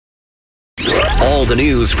All the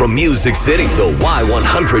news from Music City. The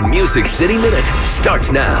Y100 Music City Minute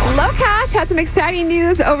starts now. LOCASH had some exciting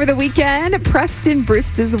news over the weekend. Preston,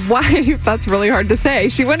 Brust's wife, that's really hard to say.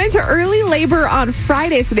 She went into early labor on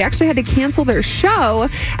Friday, so they actually had to cancel their show,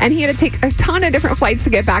 and he had to take a ton of different flights to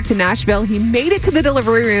get back to Nashville. He made it to the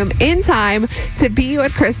delivery room in time to be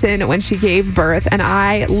with Kristen when she gave birth, and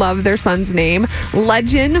I love their son's name.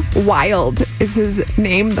 Legend Wild is his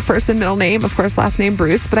name, the first and middle name, of course, last name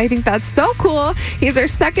Bruce, but I think that's so cool. He's their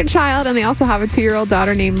second child, and they also have a 2-year-old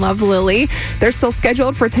daughter named Love Lily. They're still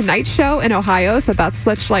scheduled for tonight's show in Ohio, so that's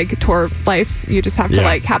such like tour life. You just have to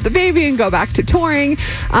like have the baby and go back to touring.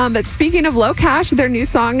 But speaking of LOCASH, their new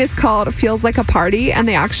song is called Feels Like a Party, and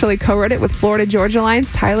they actually co-wrote it with Florida Georgia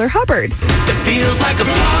Line's Tyler Hubbard. It feels like a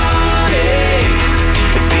party.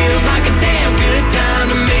 It feels like a damn good time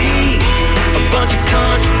to me. A bunch of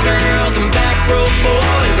country girls and back row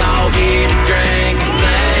boys all here to drink and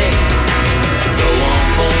sing. So go on,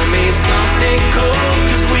 pour me something cold,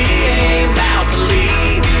 'cause we ain't about to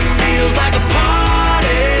leave. Feels like a party.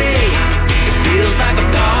 It feels like a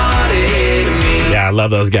party to me. Yeah, I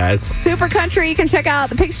love those guys. Super Country. You can check out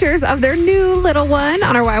the pictures of their new little one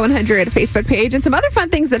on our Y100 Facebook page, and some other fun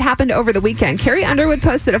things that happened over the weekend. Carrie Underwood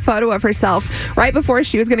posted a photo of herself right before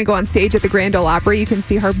she was going to go on stage at the Grand Ole Opry. You can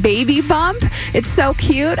see her baby bump. It's so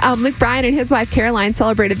cute. Bryan and his wife Caroline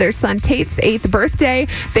celebrated their son Tate's 8th birthday.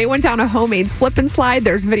 They went down a homemade slip and slide.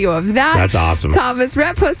 There's video of that. That's awesome.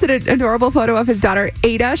 Rhett posted an adorable photo of his daughter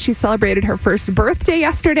Ada. She celebrated her first birthday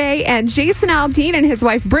yesterday, and Jason Aldean and his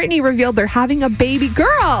wife Brittany revealed they're having a baby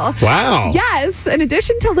girl. Wow. Yes. In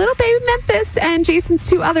addition to little baby Memphis and Jason's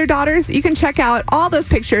 2 other daughters, you can check out all those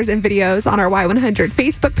pictures and videos on our Y100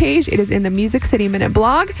 Facebook page. It is in the Music City Minute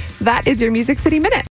blog. That is your Music City Minute.